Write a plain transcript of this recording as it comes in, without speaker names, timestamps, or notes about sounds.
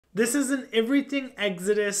This is an everything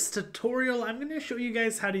Exodus tutorial. I'm going to show you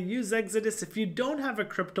guys how to use Exodus. If you don't have a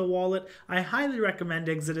crypto wallet, I highly recommend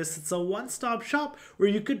Exodus. It's a one-stop shop where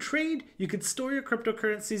you could trade, you could store your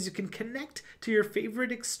cryptocurrencies, you can connect to your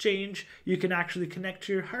favorite exchange, you can actually connect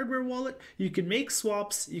to your hardware wallet, you can make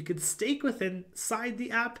swaps, you could stake within inside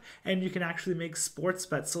the app, and you can actually make sports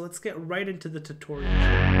bets. So let's get right into the tutorial.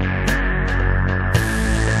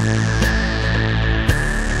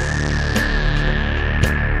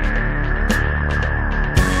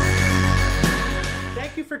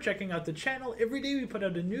 For checking out the channel. Every day we put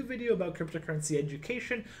out a new video about cryptocurrency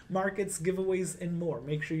education, markets, giveaways, and more.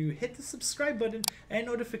 Make sure you hit the subscribe button and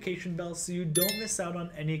notification bell so you don't miss out on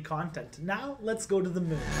any content. Now let's go to the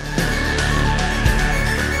moon.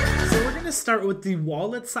 So we're going to start with the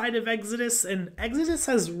wallet side of Exodus, and Exodus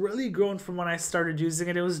has really grown from when I started using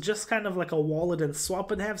it. It was just kind of like a wallet and swap,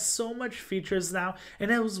 but they have so much features now, and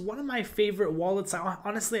it was one of my favorite wallets.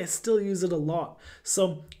 Honestly, I still use it a lot.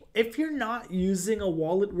 So if you're not using a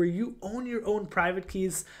wallet where you own your own private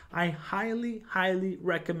keys, I highly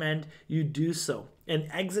recommend you do so. And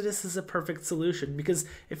Exodus is a perfect solution because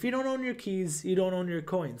if you don't own your keys, you don't own your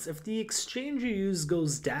coins. If the exchange you use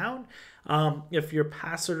goes down, if your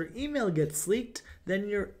password or email gets leaked, then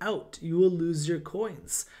you're out. You will lose your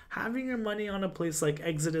coins. Having your money on a place like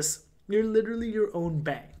Exodus, you're literally your own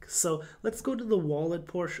bank. So let's go to the wallet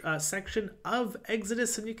portion section of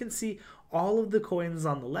Exodus, and you can see all of the coins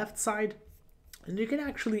on the left side, and you can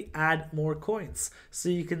actually add more coins. So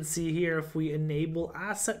you can see here, if we enable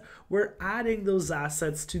asset, we're adding those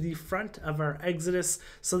assets to the front of our Exodus,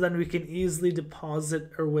 so then we can easily deposit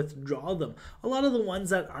or withdraw them. A lot of the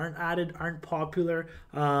ones that aren't added aren't popular.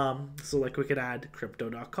 So like we could add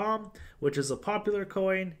crypto.com, which is a popular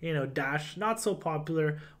coin. You know, Dash, not so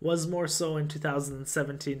popular, was more so in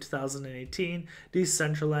 2017, 2018.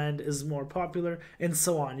 Decentraland is more popular, and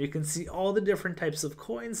so on. You can see all the different types of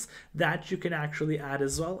coins that you can actually add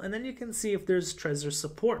as well. And then you can see if there's Trezor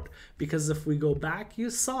support, because if we go back, you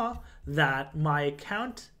saw that my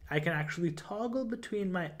account, I can actually toggle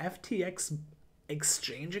between my FTX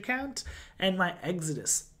exchange account and my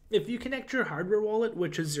Exodus. If you connect your hardware wallet,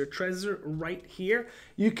 which is your Trezor right here,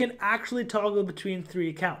 you can actually toggle between 3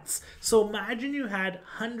 accounts. So imagine you had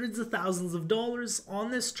hundreds of thousands of dollars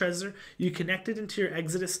on this Trezor, you connect it into your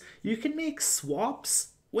Exodus, you can make swaps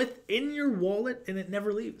within your wallet and it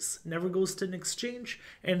never leaves, never goes to an exchange,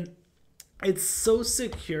 and it's so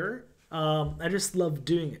secure. I just love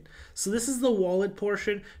doing it. So this is the wallet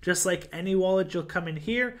portion. Just like any wallet, you'll come in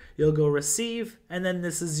here, you'll go receive, and then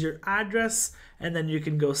this is your address, and then you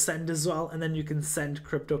can go send as well, and then you can send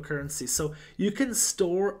cryptocurrency. So you can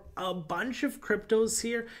store a bunch of cryptos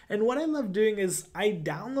here, and what I love doing is I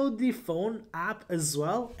download the phone app as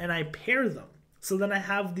well, and I pair them. So then I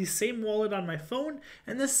have the same wallet on my phone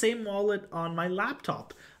and the same wallet on my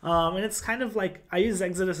laptop. And it's kind of like, I use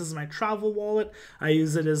Exodus as my travel wallet. I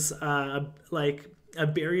use it as like a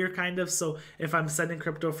barrier kind of. So if I'm sending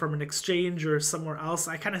crypto from an exchange or somewhere else,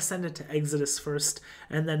 I kind of send it to Exodus first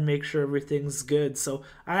and then make sure everything's good. So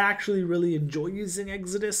I actually really enjoy using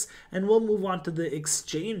Exodus, and we'll move on to the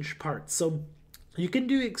exchange part. So you can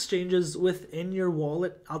do exchanges within your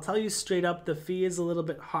wallet. I'll tell you straight up, the fee is a little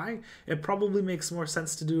bit high. It probably makes more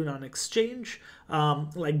sense to do it on exchange,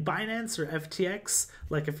 like Binance or FTX,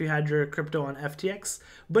 like if you had your crypto on FTX.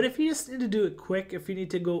 But if you just need to do it quick, if you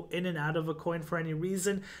need to go in and out of a coin for any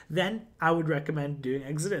reason, then I would recommend doing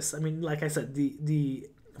Exodus. I mean, like I said, the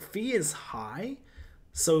fee is high.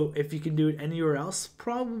 So if you can do it anywhere else,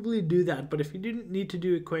 probably do that. But if you didn't need to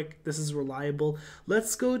do it quick, this is reliable.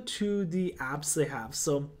 Let's go to the apps they have.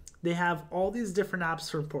 So they have all these different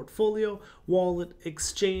apps from portfolio, wallet,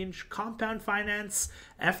 exchange, compound finance,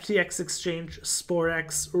 FTX exchange,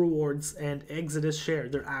 Sporex, rewards, and Exodus share,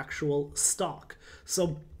 their actual stock.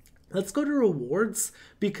 So let's go to rewards,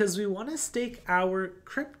 because we want to stake our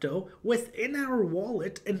crypto within our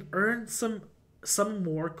wallet and earn some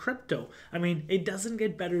more crypto. I mean, it doesn't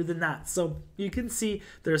get better than that. So you can see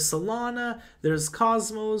there's Solana, there's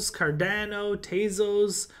Cosmos, Cardano,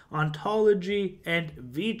 Tezos, Ontology, and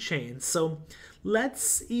VeChain. So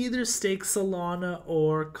let's either stake Solana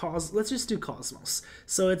or let's just do Cosmos.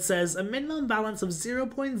 So it says a minimum balance of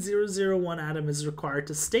 0.001 Atom is required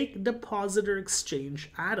to stake, deposit, or exchange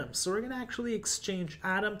Atom. So we're going to actually exchange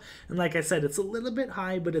Atom. And like I said, it's a little bit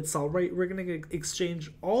high, but it's all right. We're going to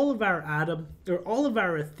exchange all of our Atom, or all of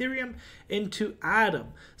our Ethereum, into Atom.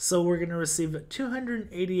 So we're going to receive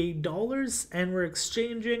 $288 and we're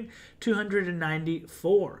exchanging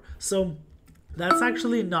 $294. So That's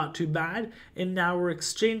actually not too bad, and now we're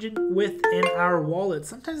exchanging within our wallet.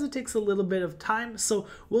 Sometimes it takes a little bit of time, so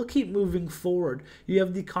we'll keep moving forward. You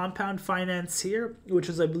have the compound finance here, which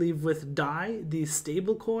is, I believe, with DAI, the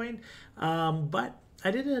stable coin, but I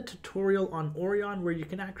did a tutorial on Orion where you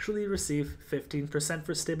can actually receive 15%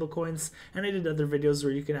 for stable coins, and I did other videos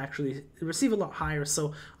where you can actually receive a lot higher,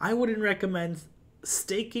 so I wouldn't recommend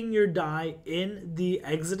staking your DAI in the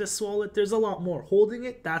Exodus wallet. There's a lot more. Holding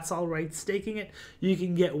it, that's all right. Staking it, you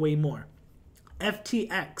can get way more.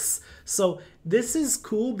 FTX. So this is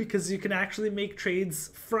cool because you can actually make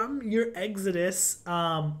trades from your Exodus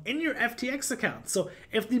in your FTX account. So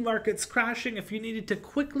if the market's crashing, if you needed to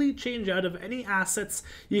quickly change out of any assets,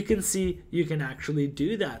 you can see you can actually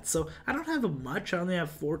do that. So I don't have much. I only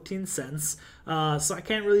have 14 cents. So I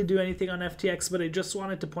can't really do anything on FTX, but I just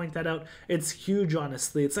wanted to point that out. It's huge,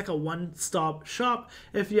 honestly. It's like a one-stop shop.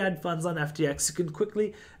 If you had funds on FTX, you can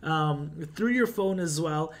quickly, through your phone as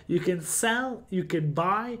well, you can sell, you could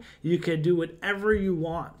buy, you could do whatever you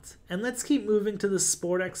want. And let's keep moving to the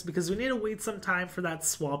SportX because we need to wait some time for that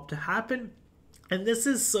swap to happen. And this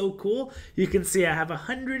is so cool. You can see I have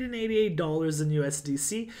 $188 in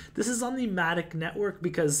USDC. This is on the Matic network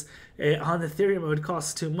because on Ethereum it would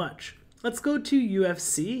cost too much. Let's go to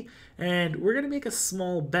UFC and we're going to make a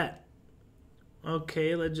small bet.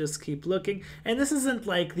 Okay, let's just keep looking. And this isn't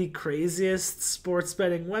like the craziest sports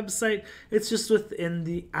betting website. It's just within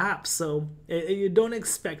the app. So you don't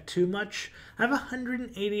expect too much. I have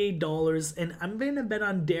 $188 and I'm going to bet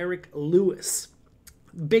on Derek Lewis.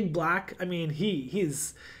 Big Black. I mean,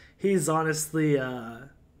 he's honestly an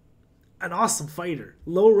awesome fighter.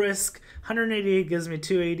 Low risk. 188 gives me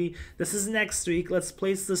 280. This is next week. Let's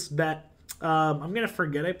place this bet. I'm going to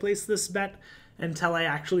forget I placed this bet until I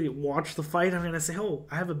actually watch the fight. I'm going to say, oh,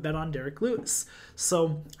 I have a bet on Derek Lewis.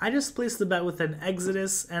 So I just placed the bet with an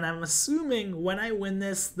Exodus, and I'm assuming when I win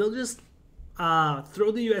this, they'll just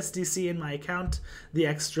throw the USDC in my account, the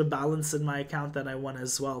extra balance in my account that I won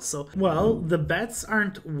as well. So, well, the bets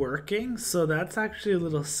aren't working, so that's actually a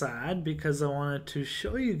little sad because I wanted to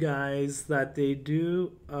show you guys that they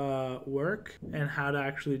do work and how to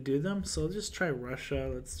actually do them. So I'll just try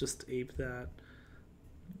Russia. Let's just ape that.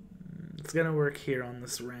 It's gonna work here on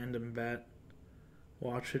this random bet.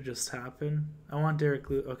 Watch it just happen. I want Derek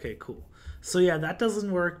Lewis. Okay, cool. So yeah, that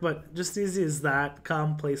doesn't work, but just easy as that.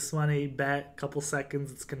 Come, place money, bet, couple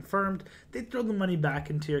seconds, it's confirmed. They throw the money back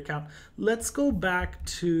into your account. Let's go back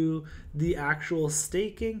to the actual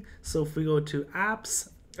staking. So if we go to apps,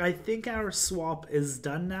 I think our swap is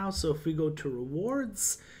done now. So if we go to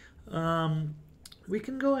rewards, we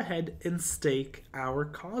can go ahead and stake our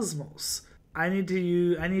Cosmos. I need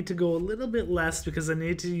to go a little bit less because I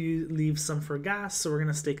need to leave some for gas. So we're going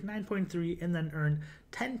to stake 9.3 and then earn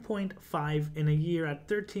 10.5 in a year at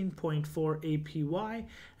 13.4 APY.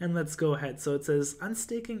 And let's go ahead. So it says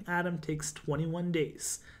unstaking Atom takes 21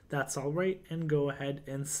 days. That's all right, and go ahead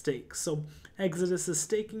and stake. So Exodus is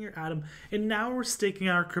staking your Atom, and now we're staking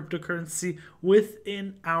our cryptocurrency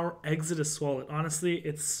within our Exodus wallet. Honestly,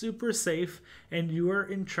 it's super safe, and you are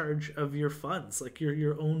in charge of your funds, like you're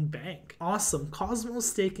your own bank. Awesome. Cosmos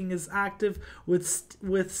staking is active.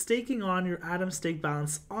 With staking on, your Atom stake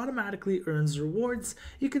balance automatically earns rewards.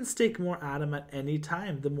 You can stake more Atom at any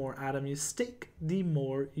time. The more Atom you stake, the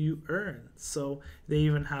more you earn. So they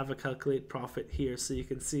even have a calculate profit here, so you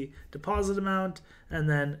can see deposit amount and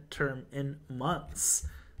then term in months.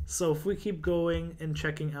 So if we keep going and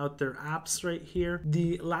checking out their apps right here,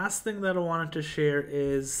 the last thing that I wanted to share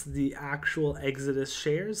is the actual Exodus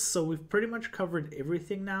shares. So we've pretty much covered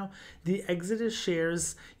everything now. The Exodus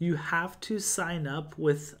shares, you have to sign up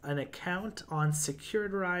with an account on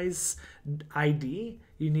Securitize ID.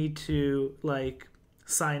 You need to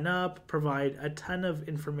sign up, provide a ton of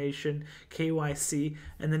information, KYC,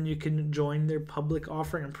 and then you can join their public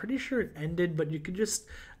offering. I'm pretty sure it ended, but you could just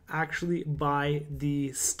actually buy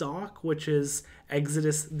the stock, which is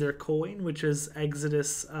Exodus, their coin, which is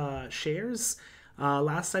Exodus shares.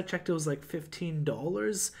 Last I checked, it was like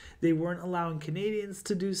 $15. They weren't allowing Canadians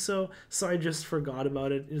to do so, so I just forgot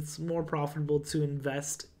about it. It's more profitable to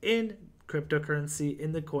invest in cryptocurrency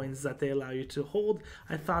in the coins that they allow you to hold.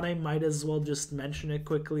 I thought I might as well just mention it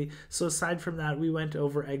quickly. So aside from that, we went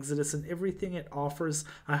over Exodus and everything it offers.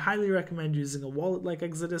 I highly recommend using a wallet like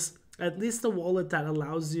Exodus, at least a wallet that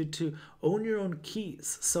allows you to own your own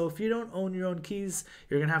keys. So if you don't own your own keys,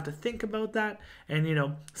 you're gonna have to think about that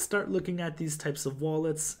and start looking at these types of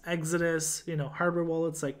wallets, Exodus, hardware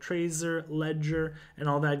wallets like Trezor, Ledger, and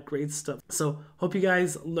all that great stuff. So hope you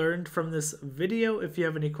guys learned from this video. If you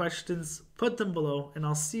have any questions, put them below, and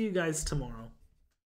I'll see you guys tomorrow.